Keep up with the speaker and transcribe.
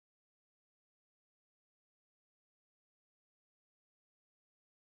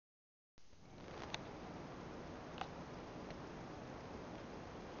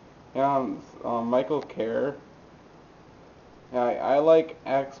Yeah, Michael Kerr. Yeah, I like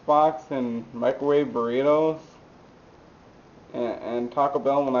Xbox and microwave burritos and Taco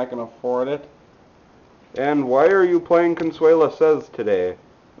Bell when I can afford it. And why are you playing Consuela Says today?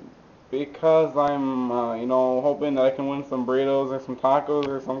 Because I'm, hoping that I can win some burritos or some tacos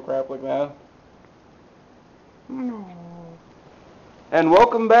or some crap like that. No. And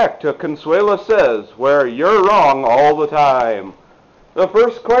welcome back to Consuela Says, where you're wrong all the time. The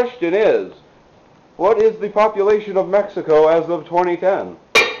first question is, what is the population of Mexico as of 2010?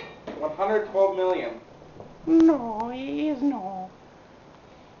 112 million. No, it is no.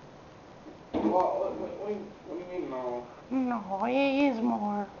 Well, what do you mean no? No, it is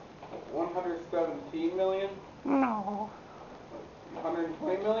more. 117 million? No.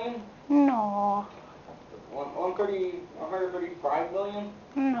 120 million? No. 135 million?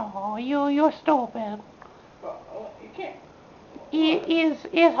 No, you're stupid. You can't. It is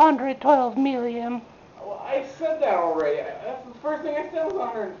 112 million. Well, I said that already. That's the first thing I said was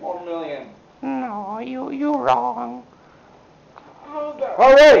 112 million. No, you're wrong. How is that?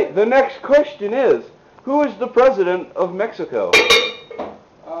 All right, the next question is, who is the president of Mexico?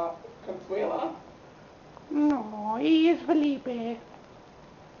 Consuela? No, it is Felipe.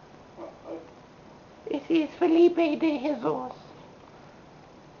 Uh, It is Felipe de Jesus. All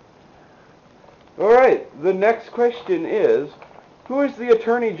right, the next question is, who is the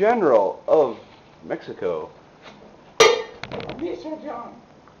Attorney General of Mexico? Mr. John.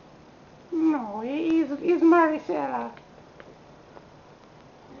 No, it is Maricela.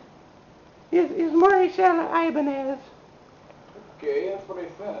 Is Maricela Ibanez. Okay, that's what I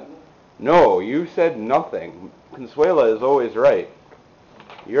said. No, you said nothing. Consuela is always right.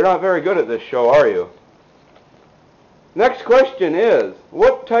 You're not very good at this show, are you? Next question is,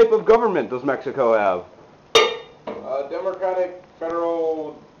 what type of government does Mexico have? Democratic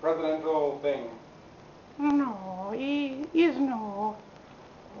federal presidential thing. No, it is no.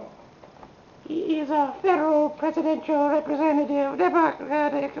 He is a federal presidential representative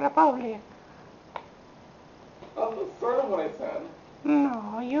Democratic Republic. That's sort of what I said.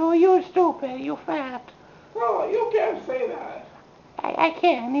 No, you're stupid, you fat. No, you can't say that. I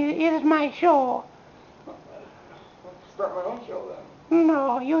can, it is my show. Let's start my own show then.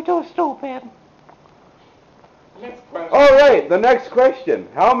 No, you're too stupid. Next question. All right, the next question.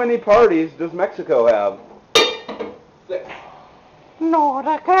 How many parties does Mexico have? 6. No,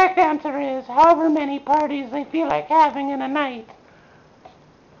 the correct answer is however many parties they feel like having in a night.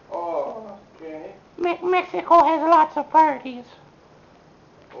 Oh, okay. Mexico has lots of parties.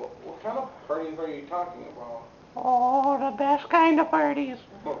 What kind of parties are you talking about? Oh, the best kind of parties.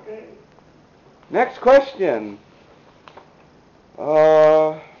 Okay. Next question.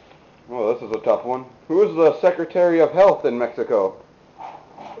 Well, this is a tough one. Who is the Secretary of Health in Mexico?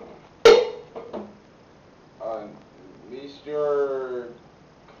 Mr.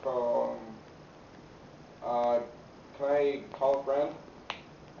 Can I call a friend?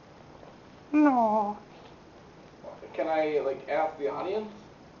 No, Can I, ask the audience?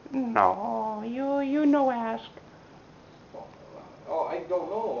 no, you no ask. Oh, I don't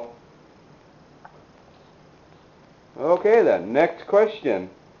know. Okay then, next question.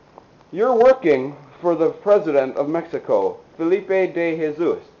 You're working for the President of Mexico, Felipe de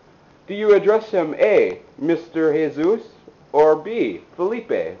Jesus. Do you address him A, Mr. Jesus, or B,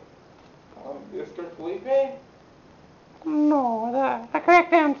 Felipe? Mr. Felipe? No, the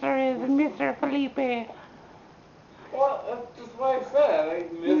correct answer is Mr. Felipe. Well, that's just what I said.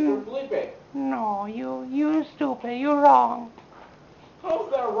 Mr. Felipe. No, you're stupid. You're wrong.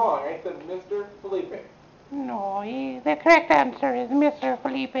 How's that wrong? I said Mr. Felipe. No, the correct answer is Mr.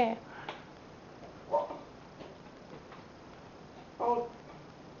 Felipe. Well, oh,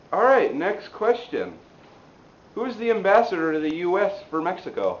 All right, next question. Who's the ambassador to the U.S. for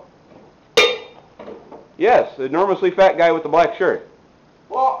Mexico? Yes, the enormously fat guy with the black shirt.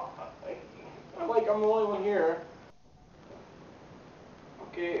 well, I'm the only one here.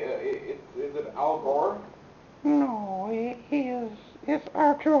 Okay, is it Al Gore? No, it's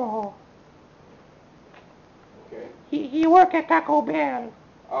Arturo. Okay. He work at Taco Bell.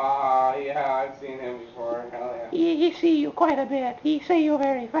 Yeah, I've seen him before. Hell yeah. He see you quite a bit. He say you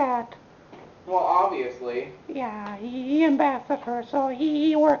very fat. Well, obviously. Yeah, he ambassador, so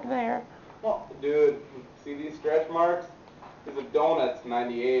he work there. Well, dude, see these stretch marks? It's a donut's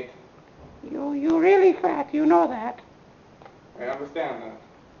 98. You really fat. You know that. I understand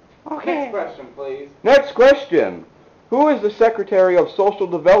that. Okay. Next question, please. Next question. Who is the Secretary of Social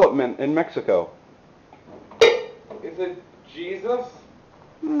Development in Mexico? Is it Jesus?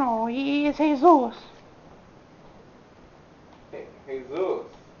 No, he is Jesus. Hey, Jesus.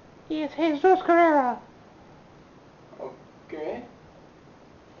 It's Jesus Carrera. Okay.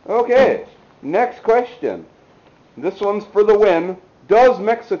 Okay, next question. This one's for the win. Does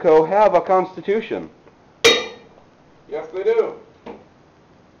Mexico have a constitution? Yes, they do.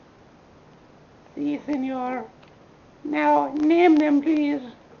 Si, senor. Now, name them, please.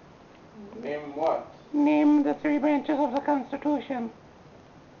 Name what? Name the 3 branches of the Constitution.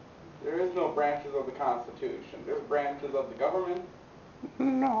 There is no branches of the Constitution. There's branches of the government,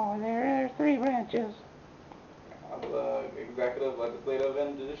 No, there are 3 branches. of the executive, legislative,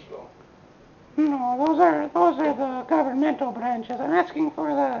 and judicial. No, those are the governmental branches. I'm asking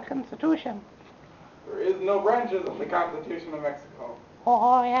for the Constitution. There is no branches of the Constitution of Mexico.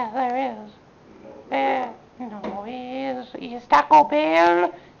 Oh, yes, there is. No, No, is Taco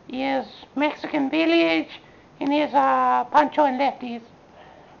Bell, is Mexican Village, and is Pancho and Lefties.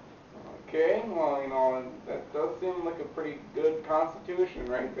 Okay, well, that does seem like a pretty good constitution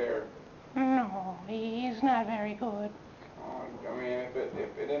right there. No, he's not very good. I mean,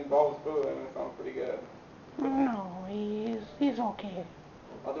 if it involves food, then it sounds pretty good. No, he's okay.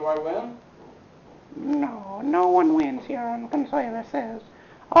 Oh, do I win? No, no one wins here on Consuela Says.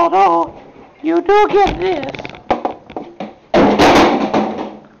 Although, you do get this.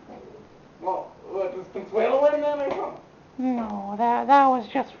 Well, what, does Consuela win then or something? No, that was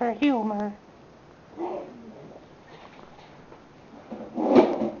just for humor.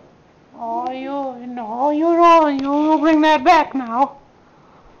 Oh, you bring that back now.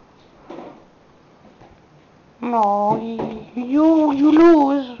 No, you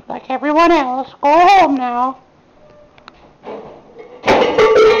lose like everyone else. Go home now.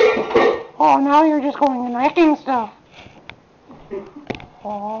 Oh, now you're just going and wrecking stuff.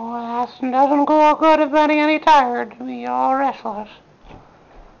 Oh, that doesn't go good if any tired. We all restless.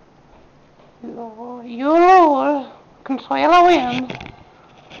 You lose. Consuela wins.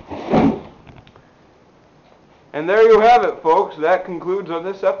 And there you have it, folks. That concludes on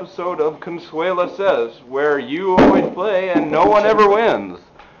this episode of Consuela Says, where you always play and no one ever wins.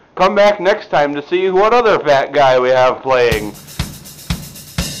 Come back next time to see what other fat guy we have playing.